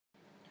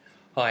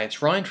Hi,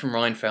 it's Ryan from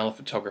Ryan Fowler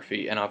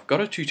Photography, and I've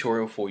got a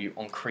tutorial for you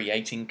on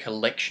creating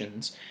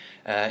collections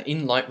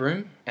in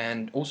Lightroom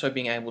and also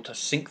being able to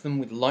sync them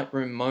with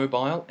Lightroom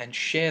Mobile and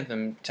share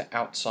them to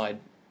outside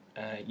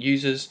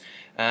users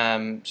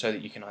so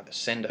that you can either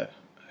send a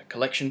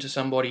collection to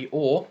somebody,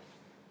 or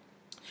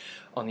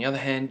on the other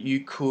hand you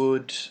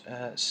could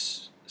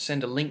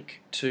send a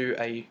link to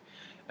a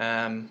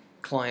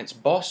client's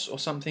boss or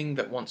something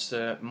that wants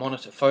to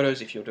monitor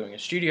photos if you're doing a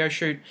studio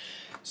shoot,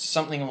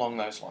 something along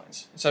those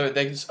lines. So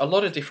there's a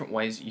lot of different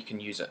ways that you can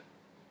use it.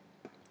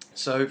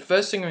 So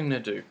first thing I'm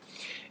going to do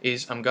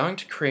is I'm going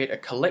to create a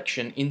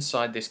collection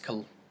inside this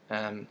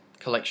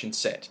collection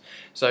set.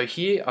 So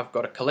here I've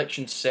got a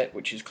collection set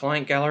which is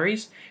client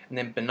galleries, and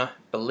then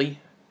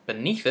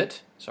beneath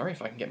it, sorry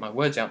if I can get my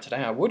words out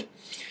today, I would.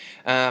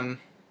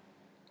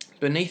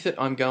 Beneath it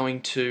I'm going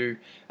to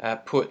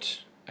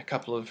put a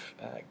couple of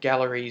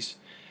galleries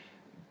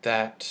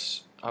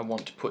that I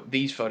want to put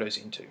these photos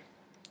into.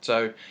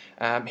 So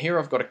here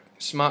I've got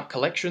smart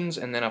collections,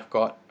 and then I've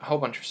got a whole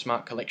bunch of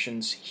smart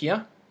collections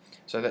here.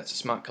 So that's a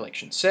smart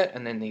collection set,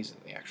 and then these are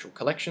the actual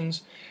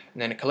collections,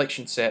 and then a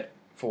collection set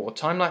for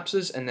time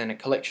lapses, and then a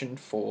collection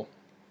for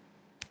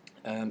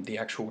the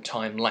actual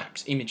time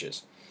lapse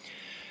images.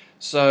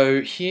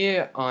 So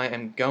here I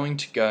am going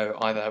to go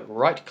either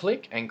right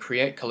click and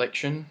create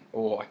collection,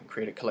 or I can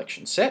create a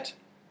collection set.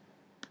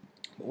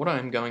 But what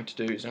I'm going to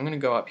do is I'm going to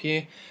go up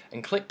here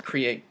and click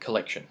create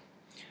collection.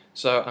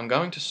 So I'm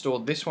going to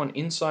store this one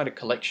inside a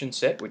collection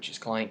set, which is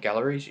client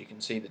galleries. You can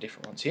see the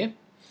different ones here.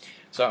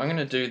 So I'm going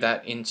to do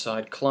that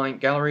inside client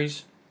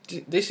galleries.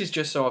 This is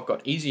just so I've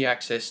got easy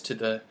access to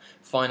the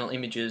final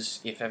images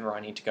if ever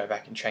I need to go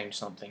back and change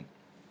something.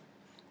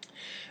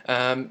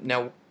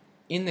 Now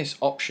in this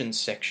options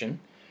section,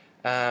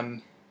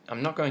 I'm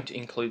not going to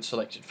include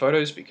selected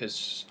photos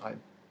because I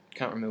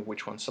can't remember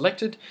which one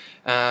selected.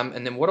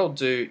 And then what I'll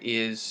do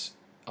is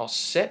I'll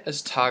set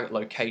as target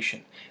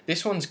location.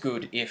 This one's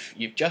good if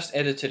you've just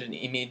edited an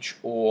image,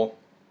 or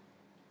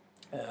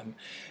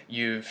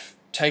you've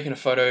taken a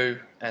photo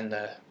and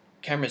the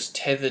camera's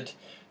tethered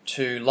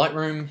to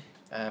Lightroom,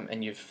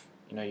 and you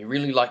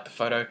really like the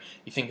photo,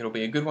 you think it'll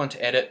be a good one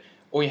to edit.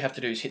 All you have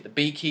to do is hit the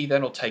B key.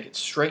 That'll take it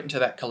straight into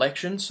that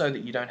collection so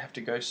that you don't have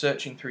to go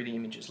searching through the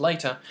images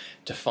later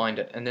to find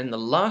it. And then the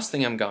last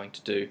thing I'm going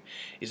to do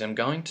is I'm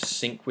going to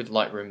sync with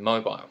Lightroom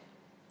Mobile.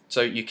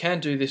 So you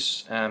can do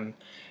this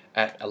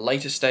at a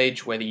later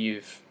stage, whether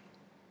you've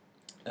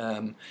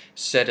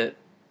set it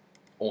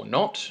or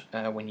not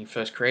when you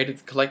first created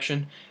the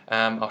collection.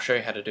 I'll show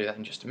you how to do that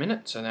in just a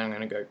minute. So then I'm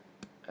going to go,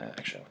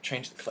 actually I'll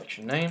change the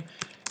collection name,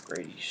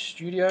 Grady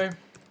Studio,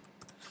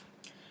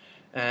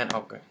 and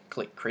I'll go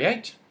click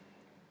create,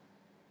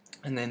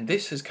 and then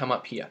this has come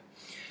up here.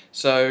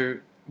 So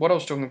what I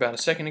was talking about a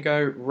second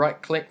ago, right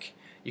click,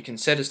 you can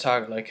set as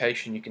target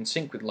location, you can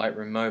sync with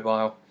Lightroom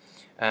Mobile,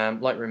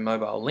 Lightroom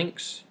Mobile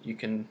links, you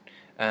can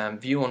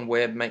view on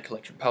web, make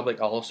collection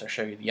public. I'll also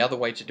show you the other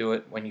way to do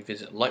it when you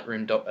visit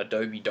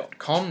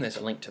lightroom.adobe.com. There's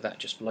a link to that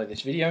just below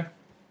this video,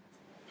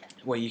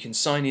 where you can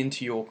sign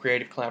into your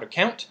Creative Cloud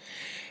account,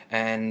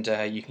 and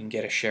you can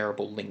get a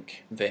shareable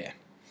link there.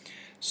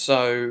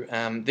 So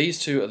these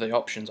two are the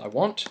options I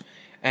want,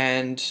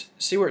 and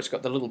see where it's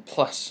got the little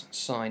plus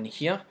sign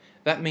here?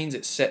 That means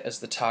it's set as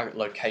the target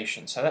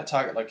location. So that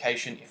target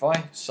location, if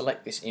I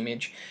select this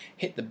image,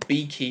 hit the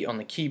B key on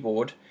the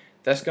keyboard,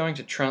 that's going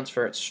to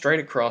transfer it straight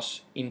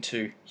across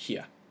into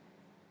here.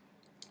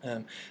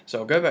 So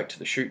I'll go back to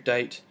the shoot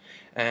date,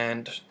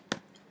 and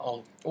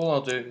all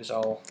I'll do is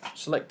I'll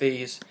select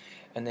these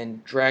and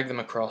then drag them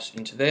across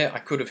into there. I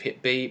could have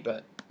hit B,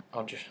 but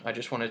I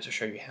just wanted to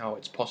show you how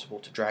it's possible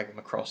to drag them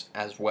across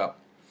as well.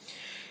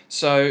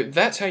 So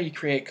that's how you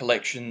create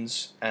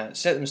collections,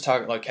 set them as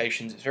target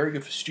locations. It's very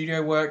good for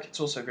studio work. It's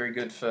also very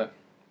good for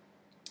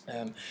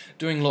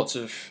doing lots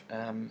of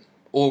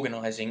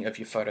organizing of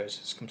your photos.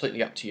 It's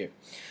completely up to you.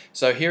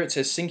 So here it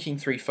says syncing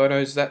 3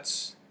 photos.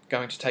 That's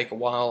going to take a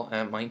while.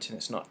 My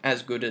internet's not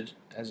as good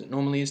as it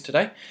normally is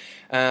today,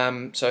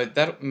 so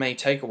that may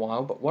take a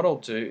while. But what I'll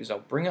do is I'll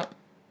bring up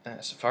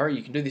Safari.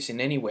 You can do this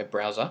in any web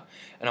browser,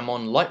 and I'm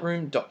on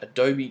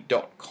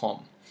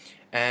lightroom.adobe.com,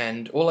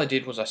 and all I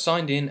did was I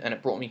signed in, and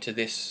it brought me to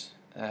this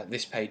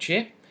this page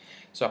here.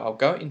 So I'll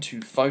go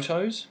into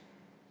Photos,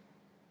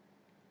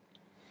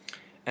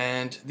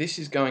 and this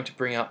is going to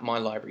bring up my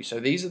library. So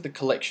these are the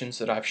collections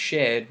that I've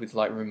shared with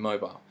Lightroom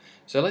Mobile.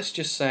 So let's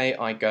just say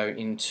I go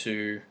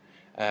into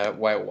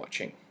whale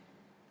watching,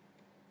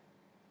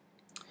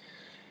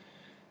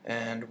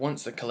 and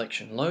once the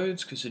collection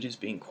loads, because it is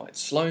being quite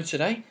slow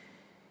today,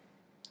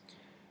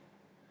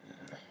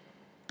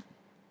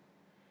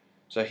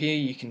 so here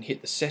you can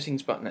hit the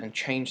settings button and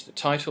change the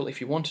title if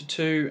you wanted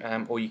to,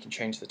 or you can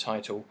change the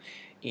title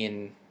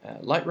in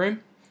Lightroom,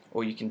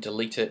 or you can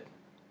delete it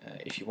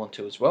if you want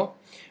to as well.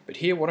 But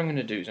here what I'm going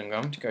to do is I'm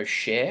going to go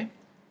share,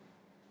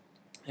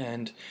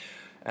 and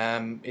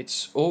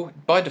it's all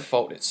by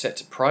default it's set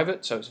to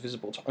private, so it's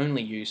visible to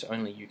only you, so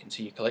only you can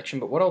see your collection.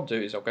 But what I'll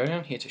do is I'll go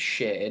down here to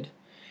shared,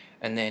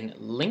 and then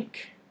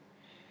link,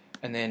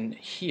 and then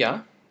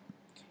here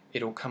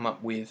it'll come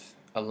up with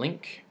a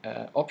link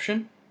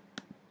option,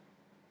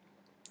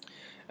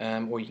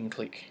 or you can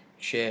click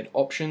shared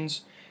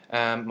options.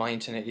 My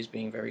internet is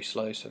being very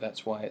slow, so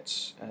that's why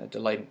it's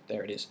delayed.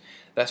 There it is.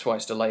 That's why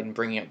it's delayed in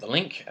bringing up the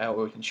link.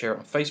 Or we can share it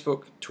on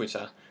Facebook,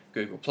 Twitter,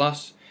 Google+.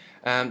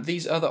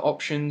 These other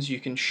options, you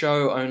can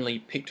show only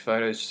picked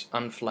photos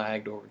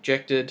unflagged or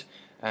rejected,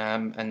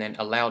 and then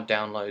allow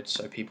downloads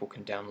so people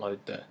can download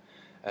the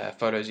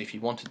photos if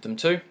you wanted them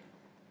to.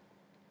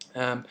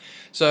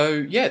 So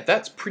yeah,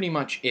 that's pretty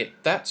much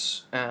it.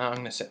 That's I'm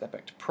going to set that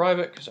back to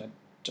private because I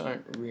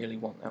don't really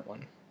want that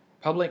one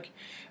public.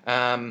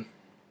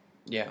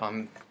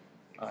 Yeah,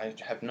 I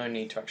have no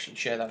need to actually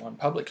share that one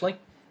publicly.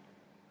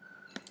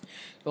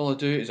 All I'll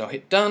do is I'll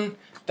hit done.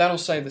 That'll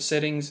save the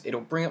settings.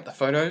 It'll bring up the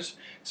photos.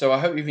 So I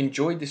hope you've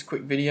enjoyed this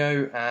quick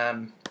video.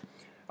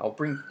 I'll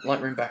bring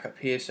Lightroom back up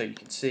here so you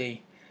can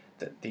see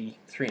that the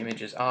 3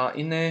 images are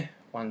in there.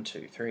 1,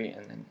 2, 3,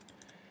 and then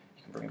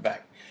you can bring it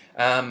back.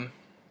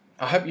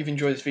 I hope you've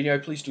enjoyed this video.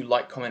 Please do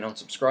like, comment, and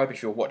subscribe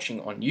if you're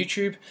watching on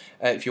YouTube.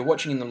 If you're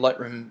watching in the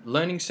Lightroom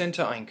Learning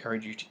Center, I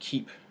encourage you to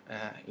keep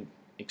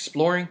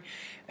exploring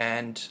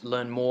and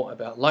learn more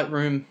about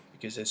Lightroom,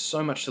 because there's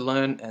so much to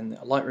learn and the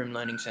Lightroom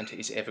Learning Center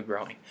is ever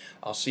growing.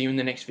 I'll see you in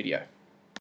the next video.